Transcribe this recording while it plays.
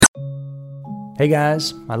Hey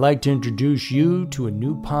guys, I'd like to introduce you to a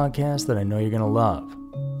new podcast that I know you're going to love.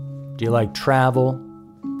 Do you like travel?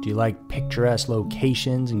 Do you like picturesque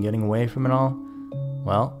locations and getting away from it all?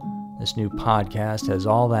 Well, this new podcast has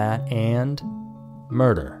all that and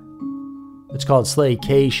murder. It's called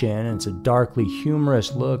Slaycation, and it's a darkly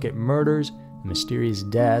humorous look at murders and mysterious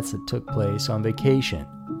deaths that took place on vacation.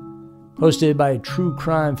 Hosted by a true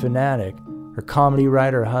crime fanatic, her comedy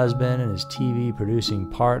writer husband, and his TV producing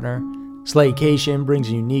partner, Slaycation brings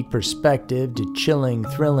a unique perspective to chilling,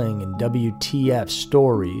 thrilling, and WTF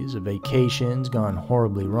stories of vacations gone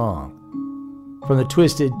horribly wrong. From the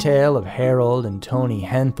twisted tale of Harold and Tony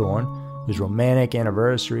Henthorne, whose romantic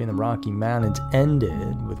anniversary in the Rocky Mountains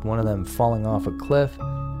ended with one of them falling off a cliff,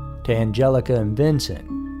 to Angelica and Vincent,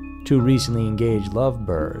 two recently engaged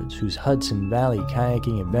lovebirds whose Hudson Valley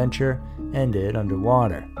kayaking adventure ended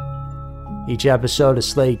underwater. Each episode of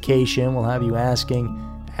Slaycation will have you asking,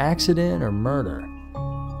 accident or murder?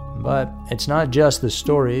 But it's not just the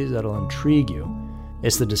stories that'll intrigue you.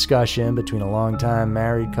 It's the discussion between a longtime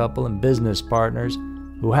married couple and business partners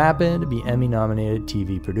who happen to be Emmy-nominated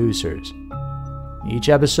TV producers. Each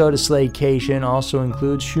episode of Slaycation also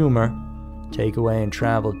includes humor, takeaway and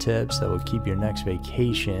travel tips that will keep your next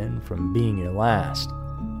vacation from being your last.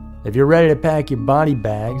 If you're ready to pack your body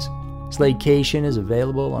bags, Slaycation is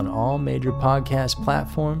available on all major podcast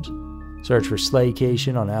platforms. Search for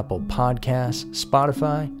Slaycation on Apple Podcasts,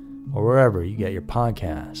 Spotify, or wherever you get your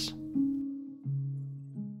podcasts.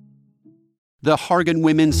 The Hargan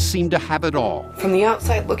women seem to have it all. From the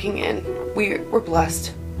outside looking in, we were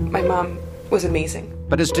blessed. My mom was amazing.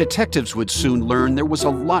 But as detectives would soon learn, there was a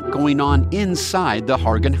lot going on inside the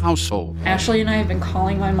Hargan household. Ashley and I have been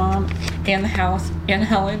calling my mom and the house and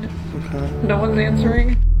Helen. Okay. No one's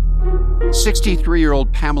answering.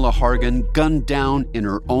 63-year-old Pamela Hargan gunned down in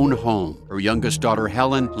her own home. Her youngest daughter,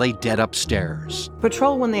 Helen, lay dead upstairs.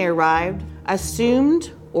 Patrol, when they arrived,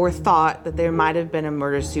 assumed or thought that there might have been a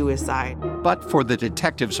murder-suicide. But for the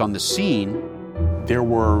detectives on the scene, there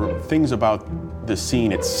were things about the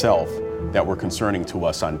scene itself that were concerning to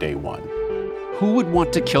us on day one. Who would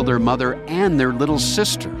want to kill their mother and their little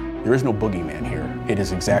sister? There is no boogeyman here. It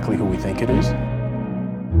is exactly who we think it is.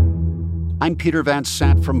 I'm Peter Van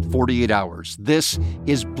Sant from 48 Hours. This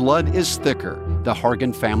is Blood is Thicker, the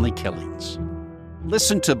Hargan Family Killings.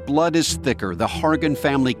 Listen to Blood is Thicker, the Hargan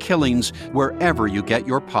Family Killings, wherever you get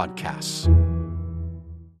your podcasts.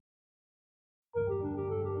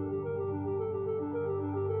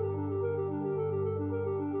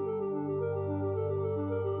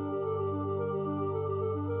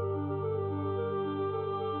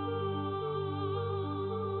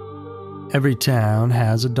 Every town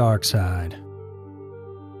has a dark side.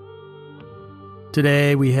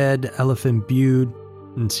 Today we head to Elephant Butte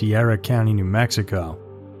in Sierra County, New Mexico,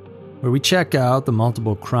 where we check out the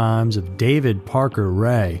multiple crimes of David Parker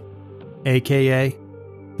Ray, aka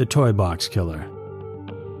the Toy Box Killer.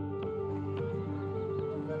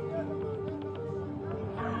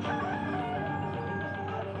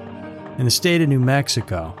 In the state of New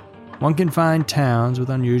Mexico, one can find towns with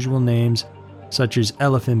unusual names such as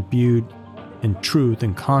Elephant Butte and Truth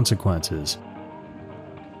and Consequences.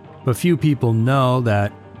 But few people know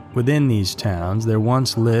that within these towns there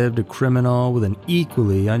once lived a criminal with an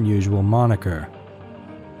equally unusual moniker,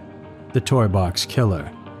 the Toy Box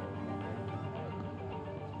Killer.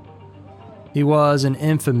 He was an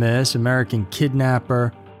infamous American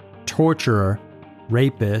kidnapper, torturer,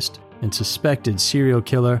 rapist, and suspected serial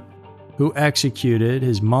killer who executed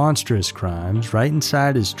his monstrous crimes right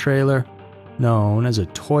inside his trailer, known as a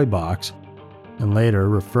toy box, and later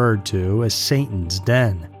referred to as Satan's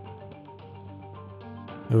Den.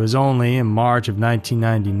 It was only in March of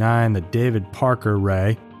 1999 that David Parker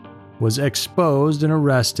Ray was exposed and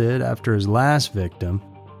arrested after his last victim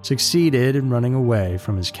succeeded in running away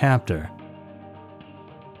from his captor.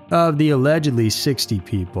 Of the allegedly 60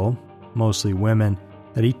 people, mostly women,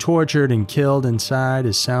 that he tortured and killed inside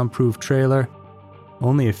his soundproof trailer,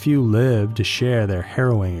 only a few lived to share their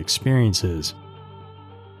harrowing experiences.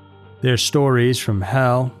 Their stories from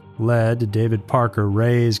hell led to David Parker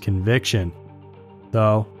Ray's conviction,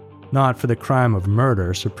 though not for the crime of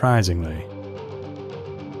murder, surprisingly.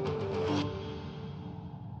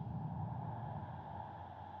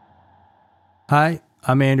 Hi,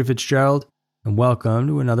 I'm Andrew Fitzgerald, and welcome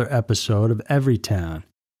to another episode of Everytown.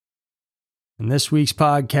 In this week's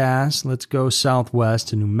podcast, let's go southwest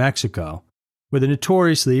to New Mexico, where the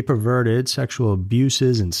notoriously perverted sexual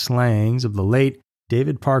abuses and slayings of the late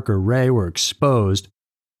David Parker Ray were exposed,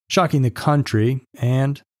 shocking the country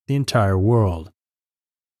and the entire world.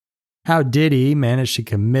 How did he manage to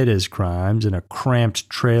commit his crimes in a cramped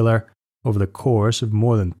trailer over the course of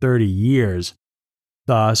more than 30 years,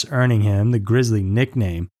 thus earning him the grisly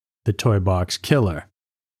nickname, the Toy Box Killer.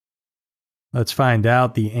 Let's find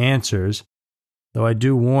out the answers, though I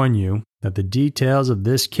do warn you that the details of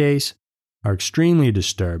this case are extremely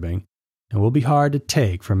disturbing and will be hard to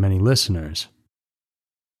take for many listeners.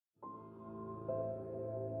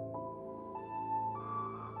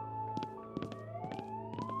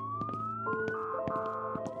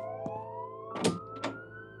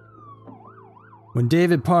 When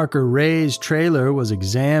David Parker Ray's trailer was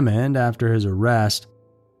examined after his arrest,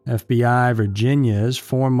 FBI Virginia's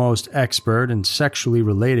foremost expert in sexually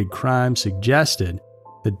related crimes suggested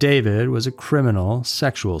that David was a criminal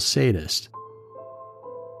sexual sadist.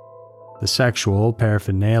 The sexual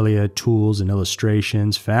paraphernalia, tools, and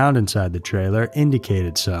illustrations found inside the trailer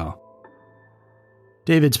indicated so.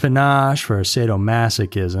 David's panache for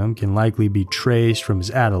sadomasochism can likely be traced from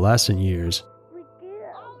his adolescent years.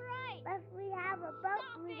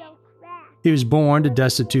 He was born to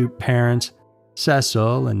destitute parents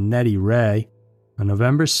Cecil and Nettie Ray on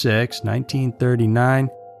November 6, 1939,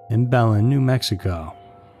 in Belen, New Mexico.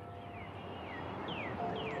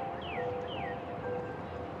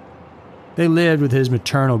 They lived with his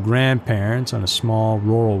maternal grandparents on a small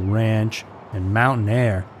rural ranch in Mountain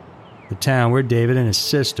Air, the town where David and his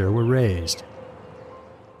sister were raised.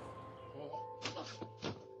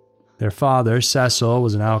 Their father, Cecil,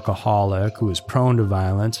 was an alcoholic who was prone to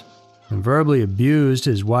violence and verbally abused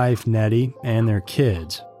his wife, Nettie, and their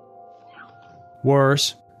kids.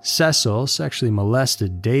 Worse, Cecil sexually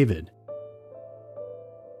molested David.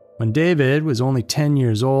 When David was only 10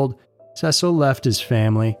 years old, Cecil left his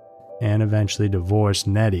family and eventually divorced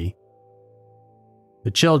Nettie.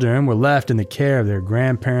 The children were left in the care of their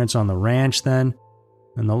grandparents on the ranch then,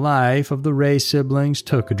 and the life of the Ray siblings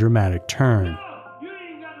took a dramatic turn.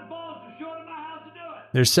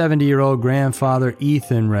 Their 70-year-old grandfather,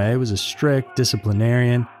 Ethan Ray, was a strict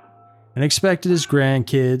disciplinarian and expected his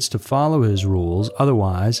grandkids to follow his rules,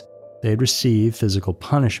 otherwise they'd receive physical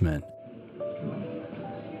punishment.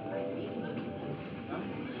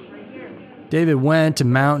 David went to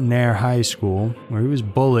Mountain Air High School, where he was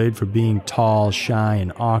bullied for being tall, shy,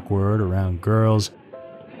 and awkward around girls,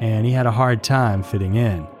 and he had a hard time fitting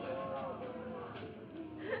in.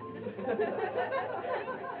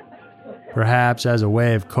 Perhaps as a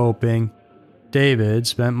way of coping, David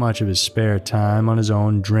spent much of his spare time on his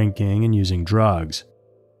own drinking and using drugs.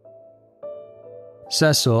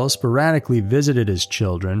 Cecil sporadically visited his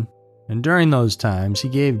children, and during those times he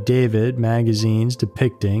gave David magazines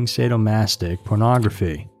depicting sadomasochistic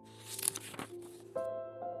pornography.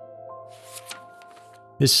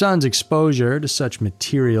 His son's exposure to such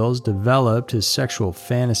materials developed his sexual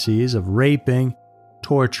fantasies of raping,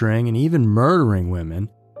 torturing, and even murdering women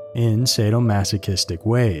in sadomasochistic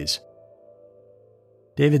ways.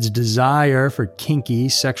 David's desire for kinky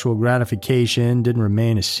sexual gratification didn't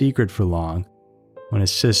remain a secret for long when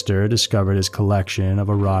his sister discovered his collection of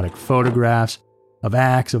erotic photographs of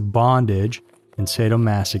acts of bondage and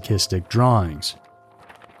sadomasochistic drawings.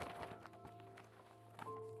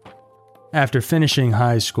 After finishing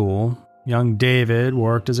high school, young David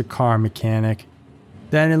worked as a car mechanic,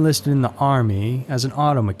 then enlisted in the Army as an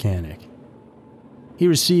auto mechanic. He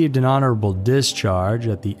received an honorable discharge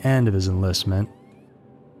at the end of his enlistment.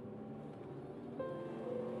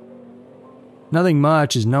 Nothing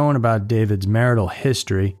much is known about David's marital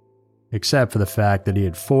history, except for the fact that he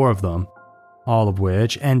had 4 of them, all of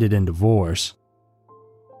which ended in divorce.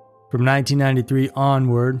 From 1993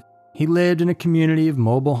 onward, he lived in a community of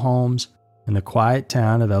mobile homes in the quiet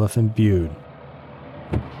town of Elephant Butte.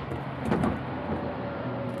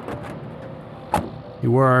 He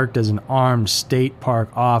worked as an armed state park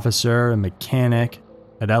officer and mechanic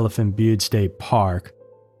at Elephant Butte State Park.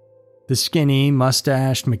 The skinny,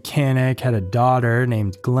 mustached mechanic had a daughter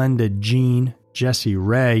named Glenda Jean Jessie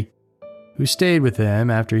Ray, who stayed with him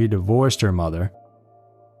after he divorced her mother.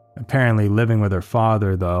 Apparently living with her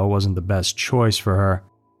father, though, wasn't the best choice for her,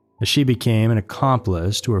 as she became an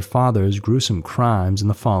accomplice to her father's gruesome crimes in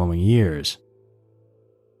the following years.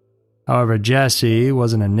 However, Jessie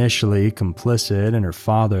wasn't initially complicit in her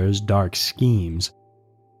father's dark schemes.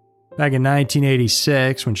 Back in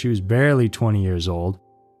 1986, when she was barely 20 years old,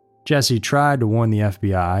 Jessie tried to warn the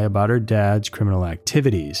FBI about her dad's criminal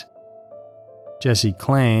activities. Jessie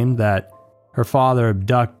claimed that her father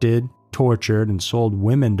abducted, tortured, and sold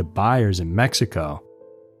women to buyers in Mexico.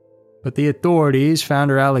 But the authorities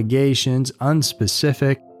found her allegations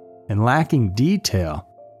unspecific and lacking detail,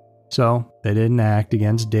 so they didn't act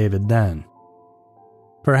against David then.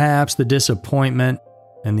 Perhaps the disappointment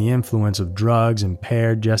and the influence of drugs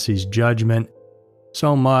impaired Jessie's judgment,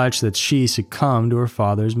 so much that she succumbed to her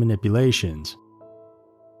father's manipulations.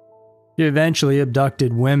 He eventually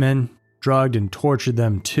abducted women, drugged and tortured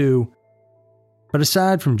them too. But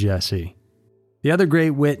aside from Jesse, the other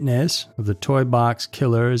great witness of the Toy Box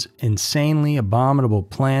Killer's insanely abominable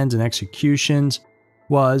plans and executions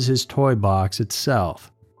was his toy box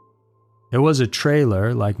itself. It was a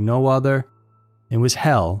trailer like no other and was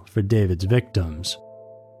hell for David's victims.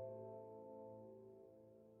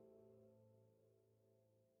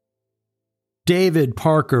 David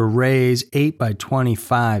Parker Ray's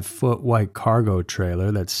 8x25-foot white cargo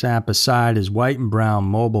trailer that sat beside his white and brown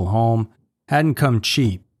mobile home hadn't come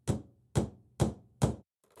cheap.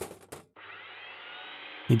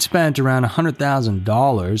 He'd spent around $100,000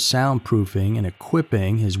 soundproofing and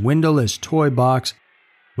equipping his windowless toy box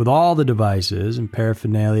with all the devices and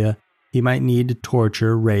paraphernalia he might need to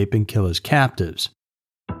torture, rape, and kill his captives.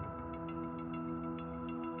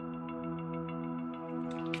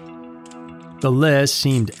 The list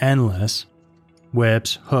seemed endless.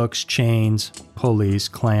 Whips, hooks, chains, pulleys,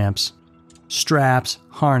 clamps, straps,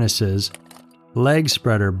 harnesses, leg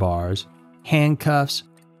spreader bars, handcuffs,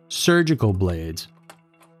 surgical blades,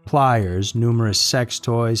 pliers, numerous sex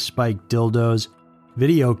toys, spiked dildos,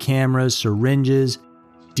 video cameras, syringes,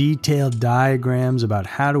 detailed diagrams about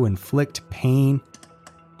how to inflict pain,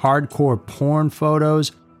 hardcore porn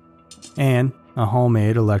photos, and a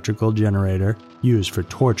homemade electrical generator used for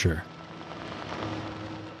torture.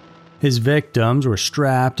 His victims were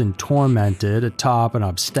strapped and tormented atop an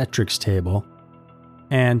obstetrics table,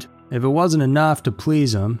 and if it wasn't enough to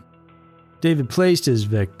please him, David placed his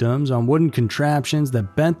victims on wooden contraptions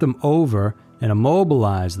that bent them over and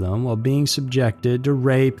immobilized them while being subjected to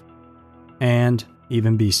rape and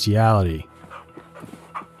even bestiality.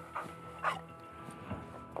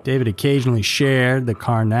 David occasionally shared the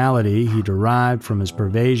carnality he derived from his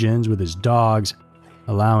pervasions with his dogs,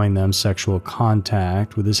 allowing them sexual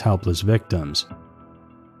contact with his helpless victims.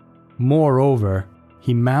 Moreover,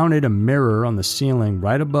 he mounted a mirror on the ceiling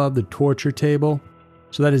right above the torture table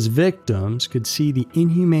so that his victims could see the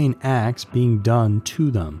inhumane acts being done to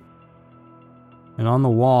them. And on the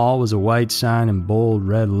wall was a white sign in bold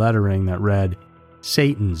red lettering that read,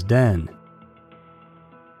 "Satan's Den."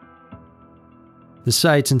 The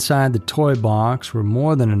sights inside the toy box were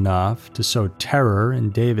more than enough to sow terror in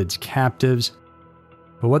David's captives,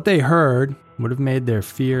 but what they heard would have made their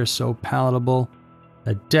fear so palatable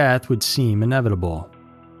that death would seem inevitable.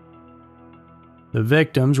 The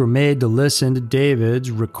victims were made to listen to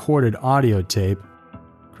David's recorded audio tape,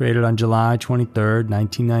 created on July 23,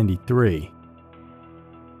 1993.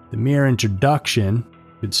 The mere introduction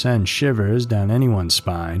could send shivers down anyone's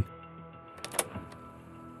spine.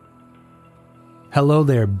 "Hello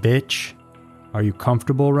there, bitch. Are you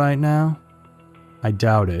comfortable right now? I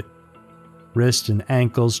doubt it. Wrists and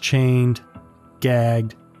ankles chained,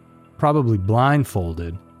 gagged, probably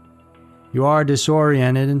blindfolded. You are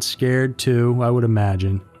disoriented and scared too, I would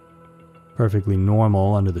imagine. Perfectly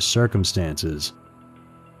normal under the circumstances.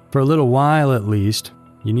 For a little while at least,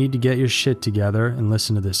 you need to get your shit together and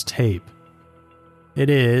listen to this tape. It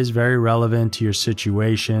is very relevant to your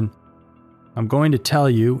situation. I'm going to tell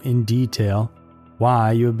you in detail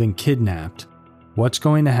why you have been kidnapped, what's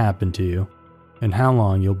going to happen to you, and how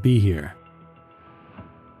long you'll be here."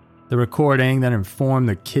 The recording then informed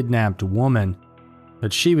the kidnapped woman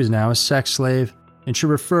that she was now a sex slave and should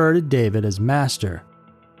refer to David as master,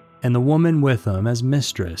 and the woman with him as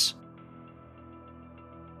mistress.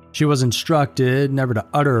 She was instructed never to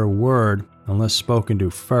utter a word unless spoken to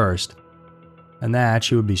first, and that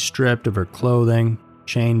she would be stripped of her clothing,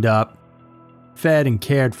 chained up, fed and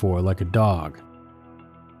cared for like a dog.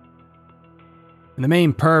 And the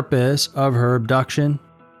main purpose of her abduction,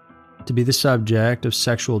 to be the subject of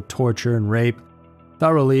sexual torture and rape,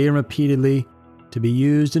 thoroughly and repeatedly, to be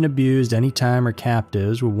used and abused anytime her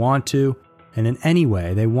captives would want to and in any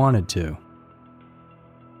way they wanted to.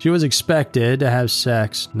 She was expected to have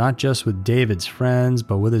sex not just with David's friends,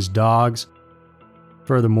 but with his dogs.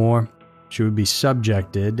 Furthermore, she would be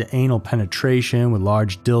subjected to anal penetration with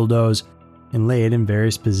large dildos and laid in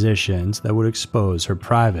various positions that would expose her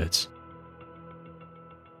privates.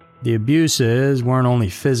 The abuses weren't only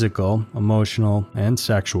physical, emotional, and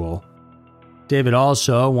sexual. David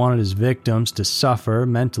also wanted his victims to suffer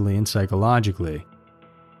mentally and psychologically.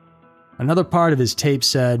 Another part of his tape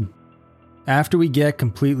said, "After we get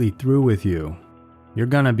completely through with you, you're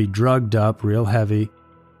gonna be drugged up real heavy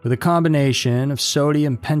with a combination of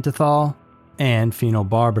sodium pentothal and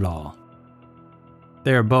phenobarbital.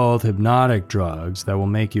 They are both hypnotic drugs that will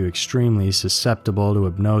make you extremely susceptible to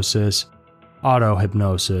hypnosis,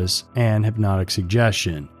 auto-hypnosis, and hypnotic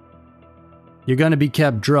suggestion. You're going to be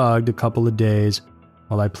kept drugged a couple of days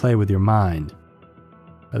while I play with your mind.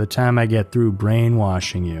 By the time I get through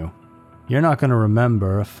brainwashing you, you're not going to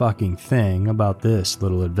remember a fucking thing about this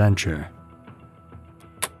little adventure."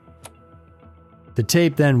 The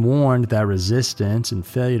tape then warned that resistance and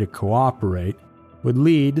failure to cooperate would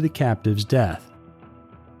lead to the captive's death.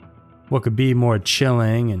 What could be more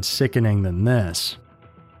chilling and sickening than this?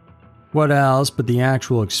 What else but the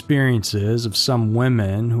actual experiences of some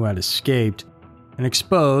women who had escaped and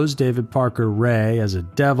exposed David Parker Ray as a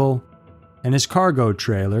devil, and his cargo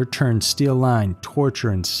trailer turned steel-lined torture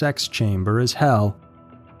and sex chamber as hell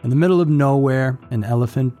in the middle of nowhere in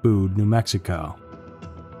Elephant Butte, New Mexico.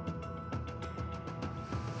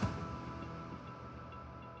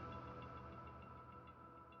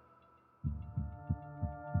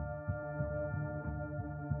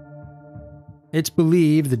 It's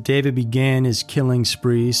believed that David began his killing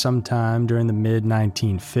spree sometime during the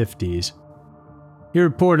mid-1950s. He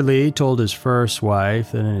reportedly told his first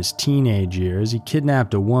wife that in his teenage years he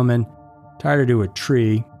kidnapped a woman, tied her to a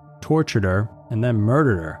tree, tortured her, and then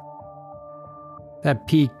murdered her. That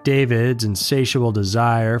piqued David's insatiable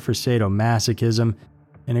desire for sadomasochism,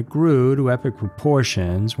 and it grew to epic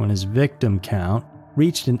proportions when his victim count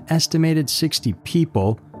reached an estimated 60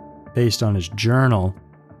 people based on his journal,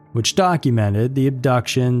 which documented the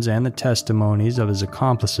abductions and the testimonies of his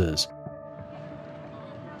accomplices.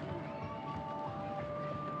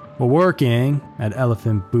 While working at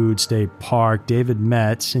Elephant Butte State Park, David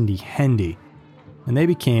met Cindy Hendy, and they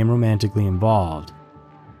became romantically involved.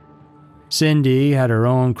 Cindy had her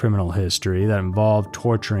own criminal history that involved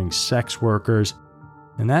torturing sex workers,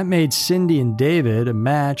 and that made Cindy and David a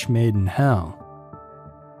match made in hell.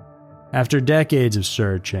 After decades of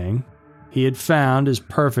searching, he had found his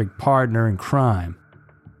perfect partner in crime.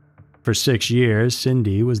 For 6 years,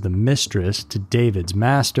 Cindy was the mistress to David's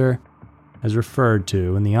master, as referred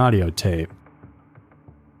to in the audio tape.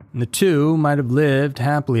 And the two might have lived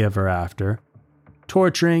happily ever after,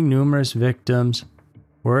 torturing numerous victims,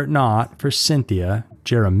 were it not for Cynthia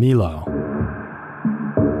Jaramillo.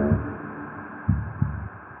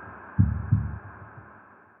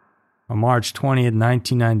 On March 20th,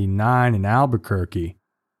 1999, in Albuquerque,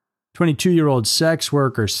 22-year-old sex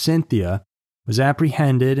worker Cynthia was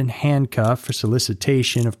apprehended and handcuffed for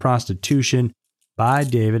solicitation of prostitution by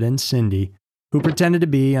David and Cindy, who pretended to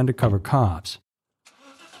be undercover cops.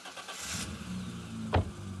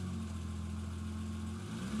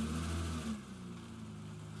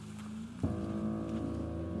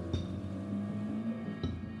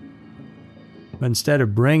 But instead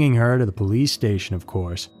of bringing her to the police station, of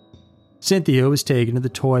course, Cynthia was taken to the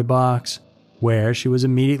toy box, where she was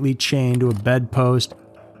immediately chained to a bedpost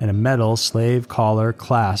and a metal slave collar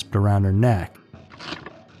clasped around her neck.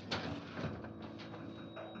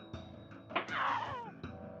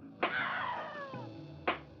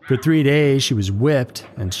 For 3 days, she was whipped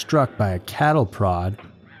and struck by a cattle prod,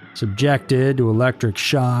 subjected to electric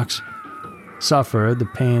shocks, suffered the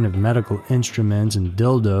pain of medical instruments and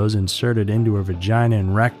dildos inserted into her vagina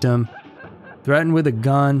and rectum, threatened with a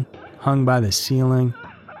gun, hung by the ceiling,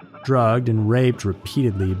 drugged and raped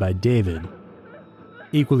repeatedly by David.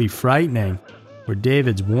 Equally frightening were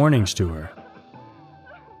David's warnings to her.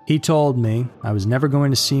 He told me I was never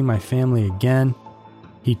going to see my family again.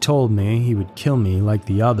 He told me he would kill me like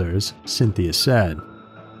the others, Cynthia said.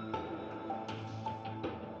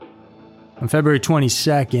 On February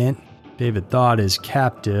 22nd, David thought his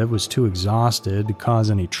captive was too exhausted to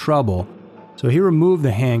cause any trouble, so he removed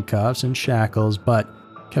the handcuffs and shackles but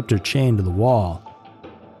kept her chained to the wall.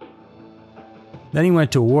 Then he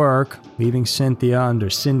went to work, leaving Cynthia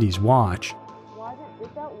under Cindy's watch.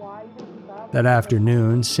 That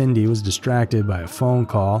afternoon, Cindy was distracted by a phone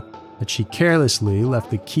call that she carelessly left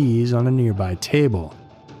the keys on a nearby table.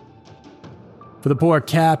 For the poor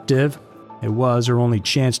captive, it was her only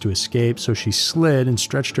chance to escape, so she slid and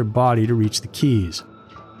stretched her body to reach the keys.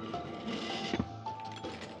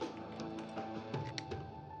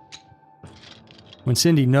 When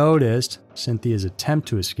Cindy noticed Cynthia's attempt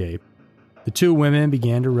to escape, the two women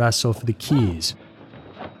began to wrestle for the keys.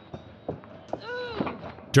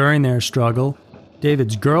 During their struggle,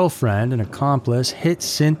 David's girlfriend and accomplice hit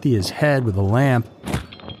Cynthia's head with a lamp,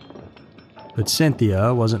 but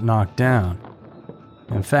Cynthia wasn't knocked down.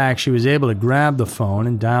 In fact, she was able to grab the phone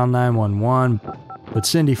and dial 911, but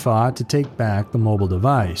Cindy fought to take back the mobile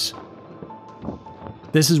device.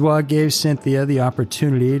 This is what gave Cynthia the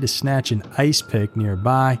opportunity to snatch an ice pick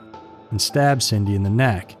nearby and stab Cindy in the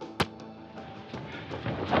neck.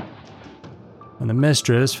 When the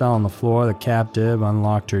mistress fell on the floor, the captive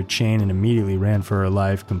unlocked her chain and immediately ran for her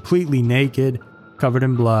life, completely naked, covered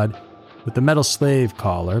in blood, with the metal slave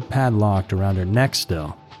collar padlocked around her neck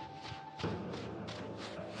still.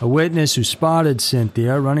 A witness who spotted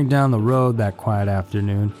Cynthia running down the road that quiet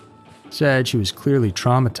afternoon said she was clearly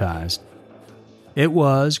traumatized. It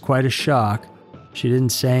was quite a shock. She didn't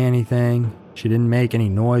say anything. She didn't make any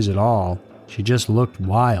noise at all. She just looked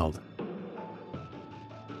wild.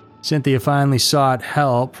 Cynthia finally sought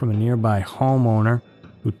help from a nearby homeowner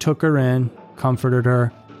who took her in, comforted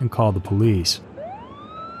her, and called the police.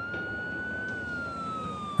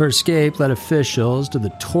 Her escape led officials to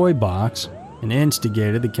the toy box and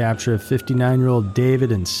instigated the capture of 59-year-old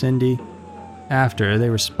David and Cindy after they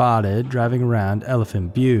were spotted driving around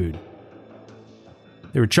Elephant Butte.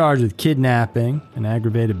 They were charged with kidnapping and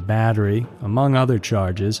aggravated battery, among other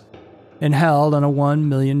charges, and held on a $1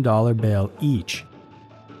 million bail each.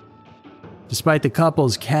 Despite the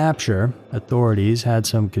couple's capture, authorities had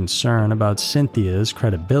some concern about Cynthia's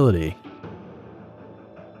credibility.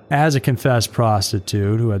 As a confessed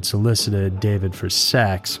prostitute who had solicited David for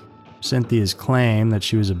sex, Cynthia's claim that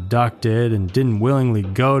she was abducted and didn't willingly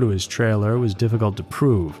go to his trailer was difficult to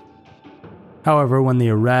prove. However, when the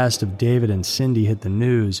arrest of David and Cindy hit the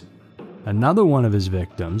news, another one of his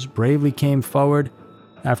victims bravely came forward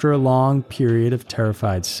after a long period of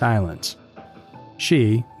terrified silence.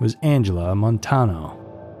 She was Angela Montano.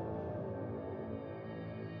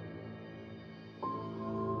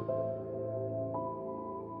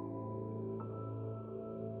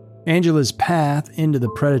 Angela's path into the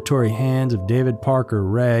predatory hands of David Parker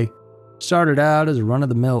Ray started out as a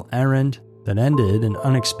run-of-the-mill errand that ended in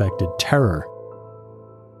unexpected terror.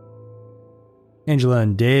 Angela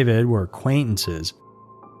and David were acquaintances,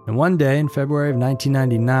 and one day in February of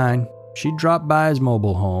 1999, she dropped by his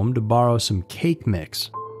mobile home to borrow some cake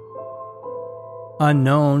mix.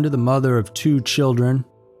 Unknown to the mother of 2 children,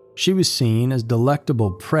 she was seen as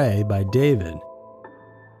delectable prey by David.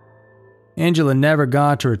 Angela never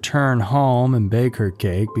got to return home and bake her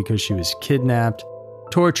cake because she was kidnapped,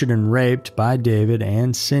 tortured, and raped by David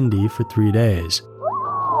and Cindy for 3 days.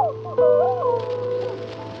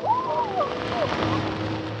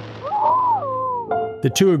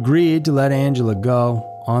 The two agreed to let Angela go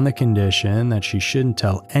on the condition that she shouldn't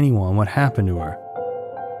tell anyone what happened to her.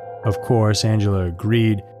 Of course, Angela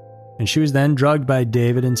agreed, and she was then drugged by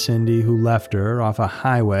David and Cindy, who left her off a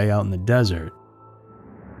highway out in the desert.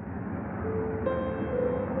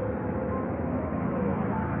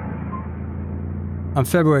 On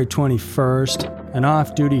February 21st, an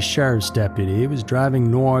off-duty sheriff's deputy was driving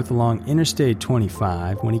north along Interstate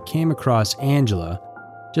 25 when he came across Angela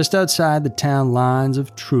just outside the town lines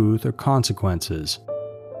of Truth or Consequences.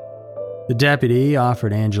 The deputy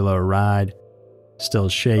offered Angela a ride. Still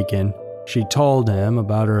shaken, she told him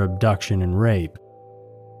about her abduction and rape.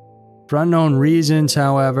 For unknown reasons,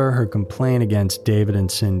 however, her complaint against David and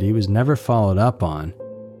Cindy was never followed up on.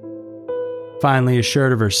 Finally,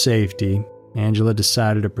 assured of her safety, Angela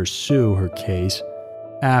decided to pursue her case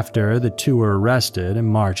after the two were arrested in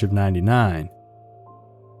March of '99.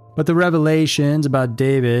 But the revelations about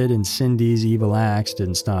David and Cindy's evil acts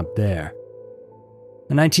didn't stop there.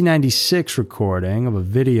 A 1996 recording of a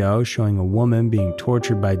video showing a woman being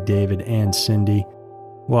tortured by David and Cindy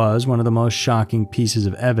was one of the most shocking pieces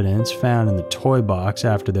of evidence found in the toy box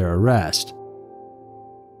after their arrest.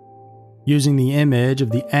 Using the image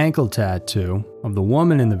of the ankle tattoo of the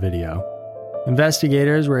woman in the video,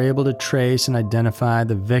 investigators were able to trace and identify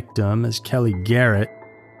the victim as Kelly Garrett,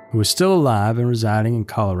 who was still alive and residing in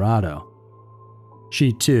Colorado.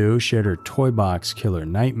 She too shared her toy box killer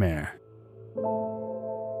nightmare.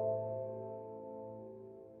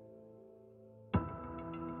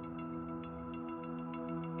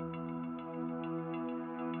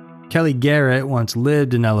 Kelly Garrett once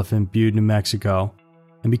lived in Elephant Butte, New Mexico,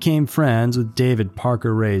 and became friends with David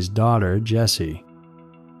Parker Ray's daughter, Jessie.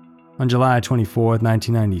 On July 24,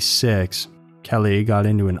 1996, Kelly got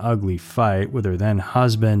into an ugly fight with her then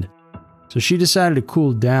husband, so she decided to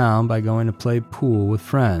cool down by going to play pool with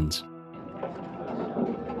friends.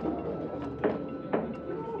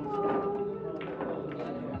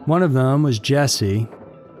 One of them was Jessie,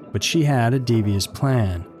 but she had a devious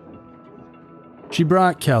plan. She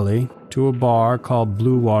brought Kelly to a bar called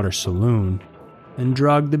Blue Water Saloon and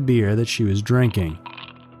drugged the beer that she was drinking.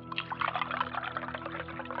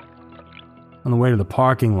 On the way to the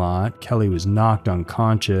parking lot, Kelly was knocked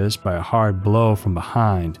unconscious by a hard blow from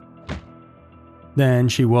behind. Then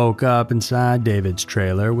she woke up inside David's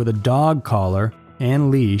trailer with a dog collar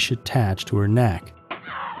and leash attached to her neck.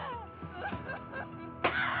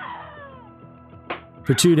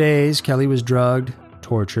 For 2 days, Kelly was drugged,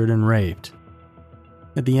 tortured, and raped.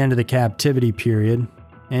 At the end of the captivity period,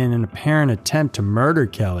 in an apparent attempt to murder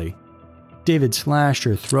Kelly, David slashed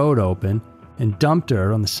her throat open and dumped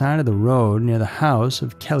her on the side of the road near the house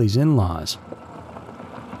of Kelly's in-laws.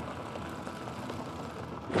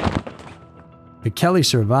 But Kelly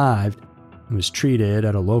survived and was treated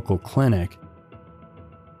at a local clinic.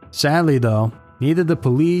 Sadly, though, neither the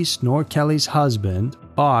police nor Kelly's husband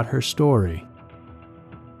bought her story.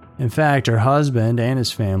 In fact, her husband and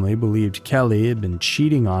his family believed Kelly had been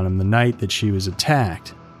cheating on him the night that she was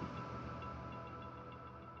attacked.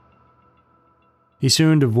 He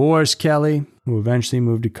soon divorced Kelly, who eventually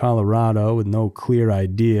moved to Colorado with no clear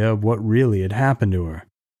idea of what really had happened to her.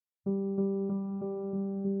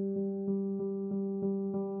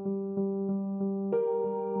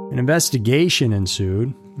 An investigation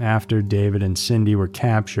ensued after David and Cindy were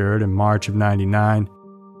captured in March of '99,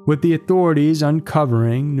 with the authorities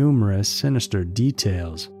uncovering numerous sinister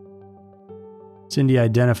details. Cindy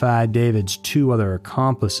identified David's two other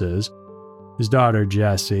accomplices, his daughter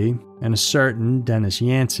Jessie, and a certain Dennis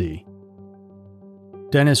Yancey.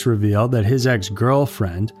 Dennis revealed that his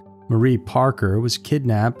ex-girlfriend, Marie Parker, was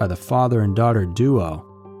kidnapped by the father and daughter duo.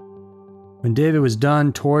 When David was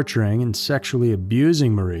done torturing and sexually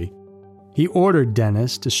abusing Marie, he ordered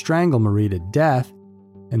Dennis to strangle Marie to death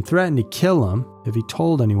and threatened to kill him if he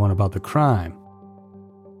told anyone about the crime.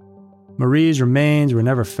 Marie's remains were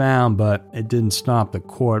never found, but it didn't stop the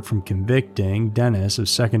court from convicting Dennis of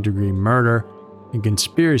second-degree murder and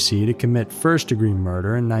conspiracy to commit first-degree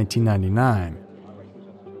murder in 1999.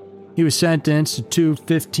 He was sentenced to 2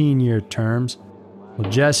 15-year terms, while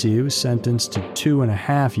Jessie was sentenced to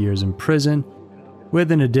 2.5 years in prison,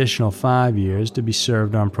 with an additional 5 years to be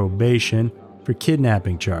served on probation for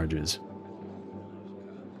kidnapping charges.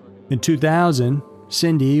 In 2000,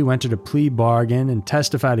 Cindy, who entered a plea bargain and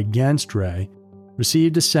testified against Ray,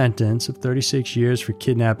 received a sentence of 36 years for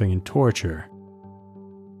kidnapping and torture.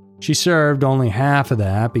 She served only half of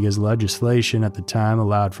that because legislation at the time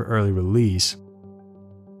allowed for early release.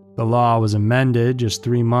 The law was amended just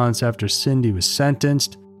 3 months after Cindy was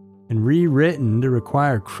sentenced and rewritten to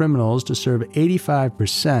require criminals to serve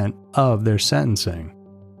 85% of their sentencing.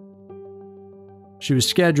 She was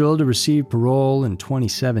scheduled to receive parole in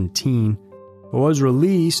 2017, but was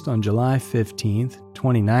released on July 15,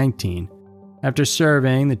 2019, after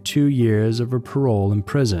serving the 2 years of her parole in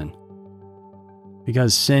prison.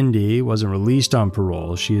 Because Cindy wasn't released on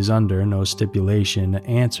parole, she is under no stipulation to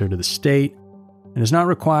answer to the state and is not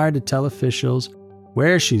required to tell officials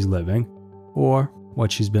where she's living or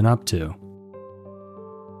what she's been up to.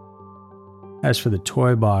 As for the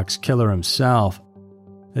toy box killer himself,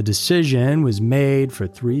 a decision was made for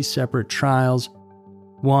 3 separate trials,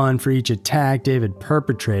 one for each attack David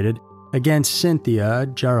perpetrated against Cynthia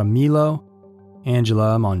Jaramillo,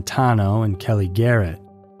 Angela Montano, and Kelly Garrett.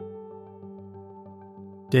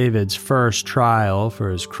 David's first trial for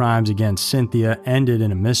his crimes against Cynthia ended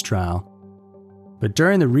in a mistrial, but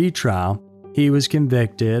during the retrial, he was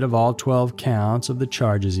convicted of all 12 counts of the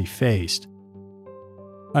charges he faced.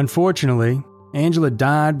 Unfortunately, Angela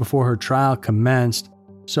died before her trial commenced,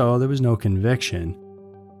 so there was no conviction.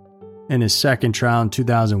 In his second trial in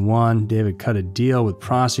 2001, David cut a deal with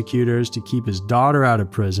prosecutors to keep his daughter out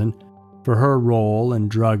of prison for her role in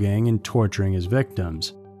drugging and torturing his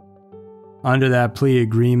victims. Under that plea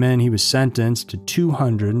agreement, he was sentenced to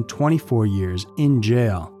 224 years in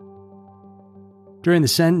jail. During the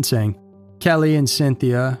sentencing, Kelly and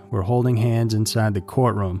Cynthia were holding hands inside the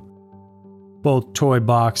courtroom. Both toy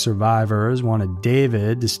box survivors wanted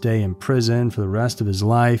David to stay in prison for the rest of his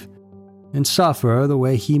life and suffer the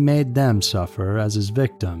way he made them suffer as his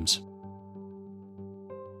victims.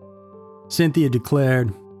 Cynthia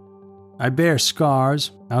declared, "I bear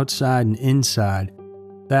scars, outside and inside,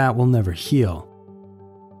 that will never heal.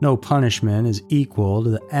 No punishment is equal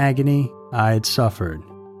to the agony I had suffered."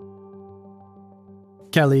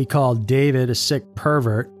 Kelly called David a sick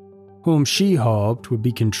pervert, whom she hoped would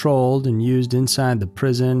be controlled and used inside the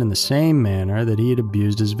prison in the same manner that he had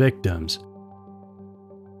abused his victims.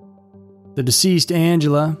 The deceased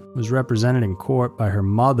Angela was represented in court by her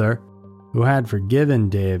mother, who had forgiven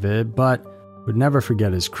David but would never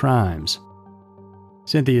forget his crimes.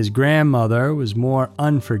 Cynthia's grandmother was more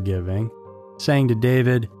unforgiving, saying to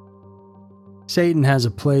David, "Satan has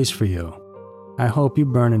a place for you. I hope you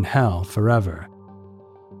burn in hell forever."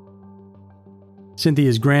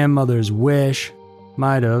 Cynthia's grandmother's wish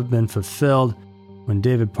might have been fulfilled when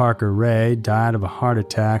David Parker Ray died of a heart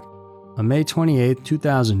attack on May 28,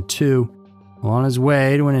 2002, while on his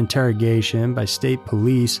way to an interrogation by state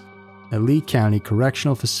police at Lee County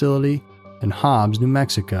Correctional Facility in Hobbs, New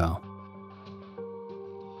Mexico.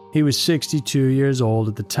 He was 62 years old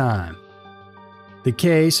at the time. The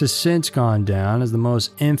case has since gone down as the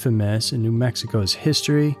most infamous in New Mexico's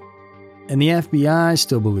history, and the FBI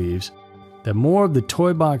still believes that more of the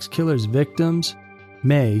Toy Box Killer's victims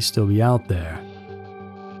may still be out there.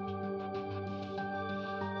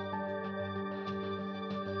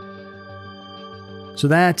 So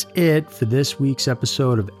that's it for this week's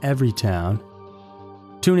episode of Everytown.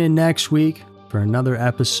 Tune in next week for another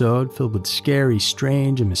episode filled with scary,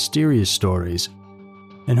 strange, and mysterious stories.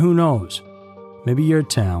 And who knows, maybe your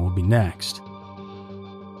town will be next.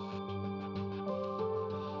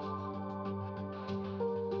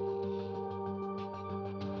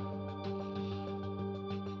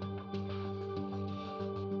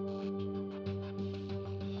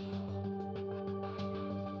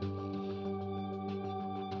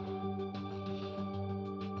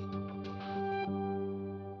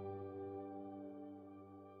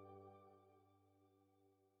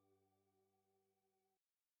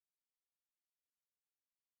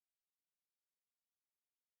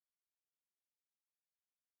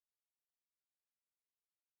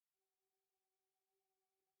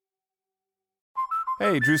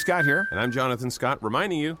 Hey, Drew Scott here, and I'm Jonathan Scott,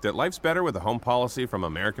 reminding you that life's better with a home policy from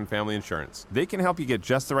American Family Insurance. They can help you get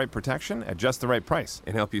just the right protection at just the right price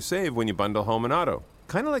and help you save when you bundle home and auto.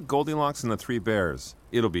 Kind of like Goldilocks and the Three Bears.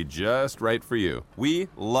 It'll be just right for you. We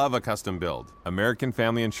love a custom build. American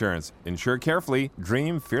Family Insurance. Insure carefully,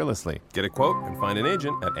 dream fearlessly. Get a quote and find an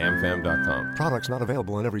agent at amfam.com. Products not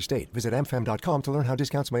available in every state. Visit amfam.com to learn how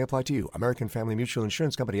discounts may apply to you. American Family Mutual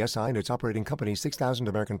Insurance Company SI and its operating company, 6000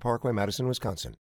 American Parkway, Madison, Wisconsin.